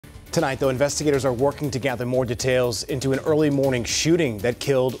Tonight, though, investigators are working to gather more details into an early morning shooting that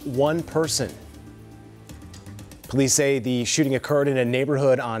killed one person. Police say the shooting occurred in a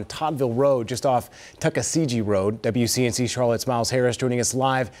neighborhood on Toddville Road, just off Tuckasegee Road. WCNC Charlotte's Miles Harris joining us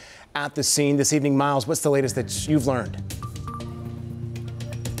live at the scene this evening. Miles, what's the latest that you've learned?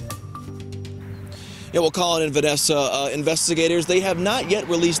 Yeah, we'll call it in Vanessa. Investigators, they have not yet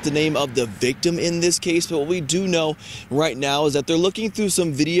released the name of the victim in this case, but what we do know right now is that they're looking through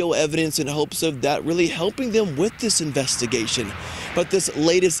some video evidence in hopes of that really helping them with this investigation. But this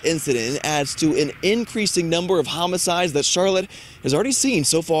latest incident adds to an increasing number of homicides that Charlotte has already seen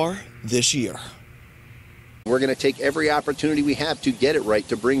so far this year. We're going to take every opportunity we have to get it right,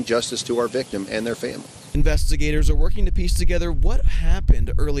 to bring justice to our victim and their family. Investigators are working to piece together what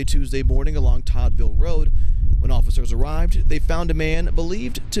happened early Tuesday morning along Toddville Road. When officers arrived, they found a man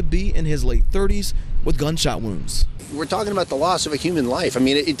believed to be in his late 30s with gunshot wounds. We're talking about the loss of a human life. I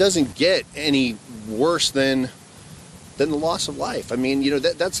mean, it doesn't get any worse than the loss of life. I mean, you know,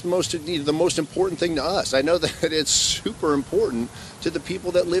 that's the most important thing to us. I know that it's super important to the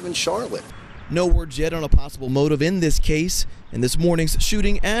people that live in Charlotte. No word yet on a possible motive in this case, and this morning's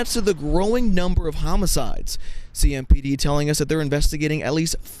shooting adds to the growing number of homicides. CMPD telling us that they're investigating at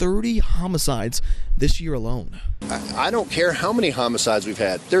least 30 homicides this year alone. I don't care how many homicides we've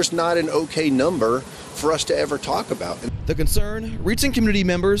had. There's not an okay number for us to ever talk about. The concern reaching community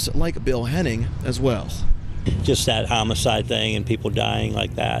members like Bill Henning as well. Just that homicide thing and people dying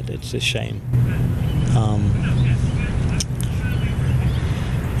like that, it's a shame.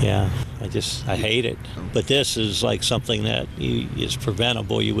 Yeah, I hate it. But this is like something that is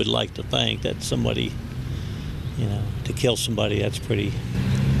preventable. You would like to think that somebody, you know, to kill somebody, that's pretty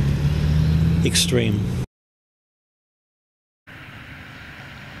extreme.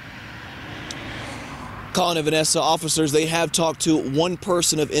 Colin and Vanessa, officers, they have talked to one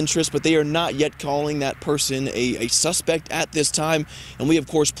person of interest, but they are not yet calling that person a suspect at this time. And we, of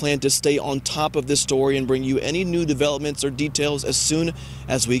course, plan to stay on top of this story and bring you any new developments or details as soon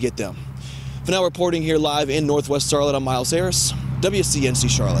as we get them. For now, reporting here live in Northwest Charlotte, I'm Miles Harris, WCNC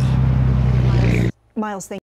Charlotte. Miles, thank you.